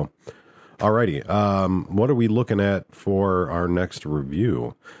 So, alrighty. What are we looking at for our next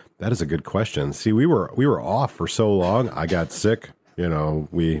review? That is a good question. See, we were off for so long. I got sick.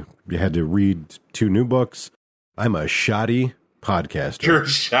 We had to read 2 new books. I'm a shoddy podcaster. You're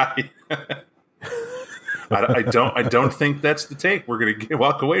shy. I don't think that's the take we're going to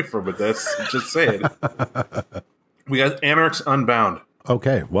walk away from it. That's just saying. We got Anarchs Unbound.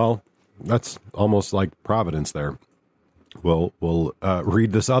 Okay, well, that's almost like Providence there. We'll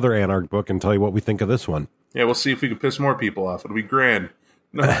read this other Anarch book and tell you what we think of this one. Yeah, we'll see if we can piss more people off. It'll be grand.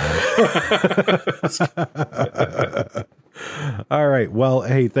 No. All right. Well,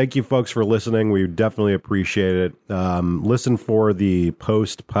 hey, thank you folks for listening. We definitely appreciate it. Listen for the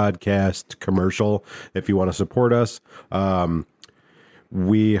post-podcast commercial if you want to support us.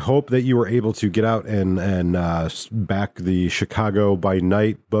 We hope that you were able to get out and back the Chicago by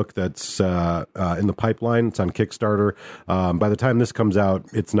Night book that's in the pipeline. It's on Kickstarter. By the time this comes out,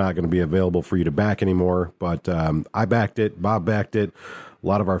 it's not going to be available for you to back anymore. But I backed it. Bob backed it. A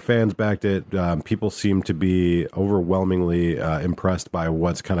lot of our fans backed it. People seem to be overwhelmingly impressed by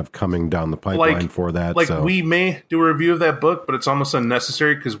what's kind of coming down the pipeline for that. We may do a review of that book, but it's almost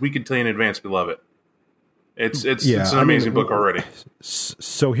unnecessary because we can tell you in advance we love it. It's an amazing book already.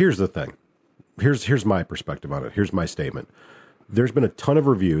 So here's the thing. Here's my perspective on it. Here's my statement. There's been a ton of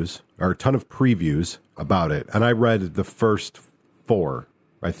reviews or a ton of previews about it, and I read the first 4,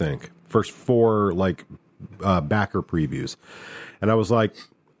 I think. First 4 like backer previews. And I was like,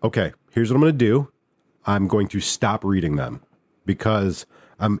 okay, here's what I'm going to do. I'm going to stop reading them because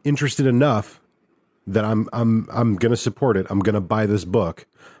I'm interested enough that I'm going to support it. I'm going to buy this book,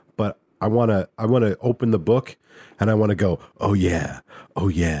 but I want to open the book and I want to go, oh yeah. I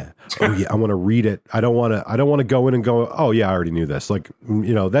want to read it. I don't want to go in and go, oh yeah, I already knew this. Like,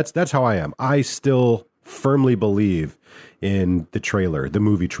 that's how I am. I still firmly believe in the trailer, the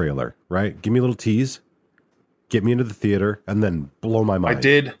movie trailer, right? Give me a little tease, get me into the theater, and then blow my mind.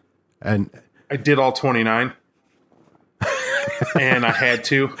 I did all 29. And I had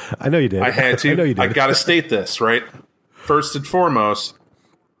to. I know you did. I had to. I know you did. I got to state this, right? First and foremost,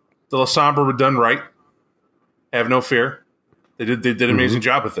 the Lasombra were done right. Have no fear. They did an amazing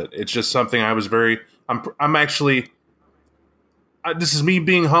job with it. It's just something I was I'm actually, this is me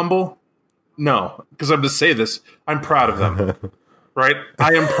being humble. No, because I'm going to say this. I'm proud of them, right?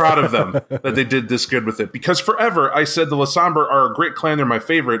 I am proud of them that they did this good with it. Because forever I said the Lasombra are a great clan. They're my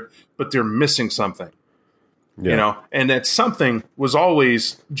favorite, but they're missing something. Yeah. And that something was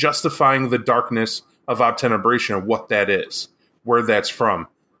always justifying the darkness of Obtenebration and what that is, where that's from.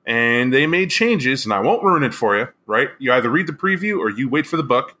 And they made changes, and I won't ruin it for you, right? You either read the preview or you wait for the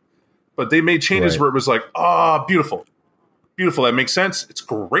book. But they made changes where it was like, beautiful. Beautiful. That makes sense. It's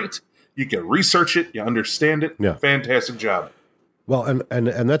great. You can research it. You understand it. Yeah. Fantastic job. Well,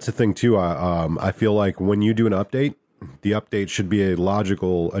 and that's the thing, too. I feel like when you do an update, the update should be a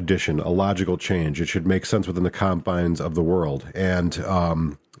logical addition, a logical change. It should make sense within the confines of the world. And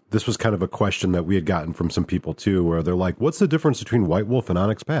this was kind of a question that we had gotten from some people, too, where they're like, what's the difference between White Wolf and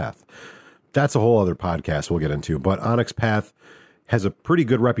Onyx Path? That's a whole other podcast we'll get into. But Onyx Path has a pretty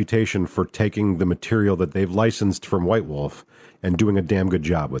good reputation for taking the material that they've licensed from White Wolf and doing a damn good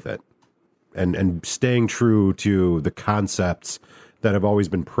job with it. And staying true to the concepts that have always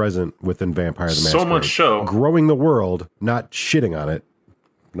been present within Vampire the Masquerade. So much so. Growing the world, not shitting on it.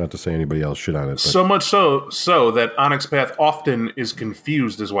 Not to say anybody else shit on it. But. So much so that Onyx Path often is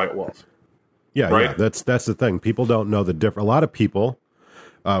confused as White Wolf. Yeah, right? Yeah, that's the thing. People don't know the difference. A lot of people,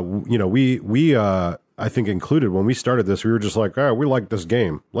 we I think included when we started this, we were just like, we like this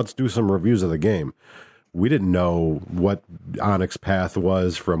game. Let's do some reviews of the game. We didn't know what Onyx Path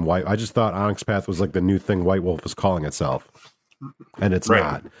was from White. I just thought Onyx Path was like the new thing White Wolf was calling itself, and it's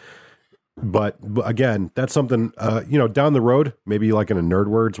not. But again, that's something down the road, maybe like in a Nerd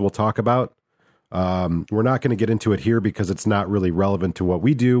Words, we'll talk about. We're not going to get into it here because it's not really relevant to what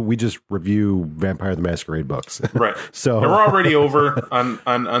we do. We just review Vampire the Masquerade books, right? So and we're already over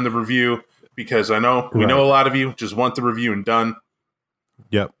on the review because I know we know a lot of you just want the review and done.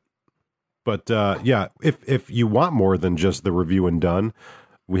 Yep. But if you want more than just the review and done,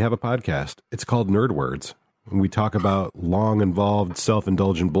 we have a podcast. It's called Nerd Words. We talk about long, involved,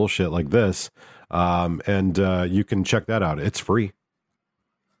 self-indulgent bullshit like this, and you can check that out. It's free.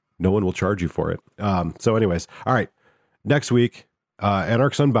 No one will charge you for it. So anyways, all right. Next week,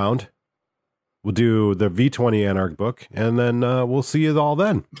 Anarchs Unbound. We'll do the V20 Anarch book, and then we'll see you all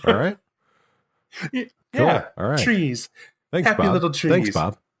then. All right? Yeah. Cool. All right. Trees. Thanks, Happy Bob. little trees. Thanks,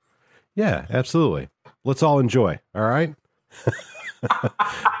 Bob. Yeah, absolutely. Let's all enjoy. All right?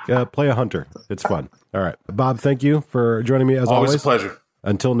 Play a hunter. It's fun. All right. Bob, thank you for joining me as always. Always a pleasure.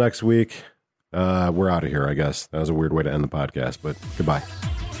 Until next week, we're out of here, I guess. That was a weird way to end the podcast, but goodbye.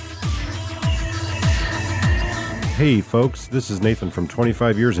 Hey, folks. This is Nathan from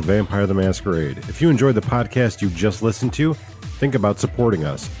 25 Years of Vampire the Masquerade. If you enjoyed the podcast you just listened to, think about supporting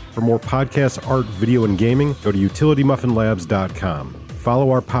us. For more podcasts, art, video, and gaming, go to utilitymuffinlabs.com.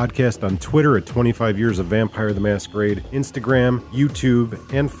 Follow our podcast on Twitter at 25 Years of Vampire the Masquerade, Instagram, YouTube,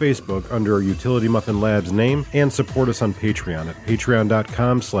 and Facebook under our Utility Muffin Labs name, and support us on Patreon at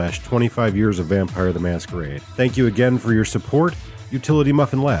patreon.com/25 Years of Vampire the Masquerade. Thank you again for your support. Utility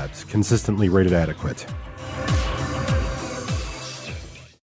Muffin Labs, consistently rated adequate.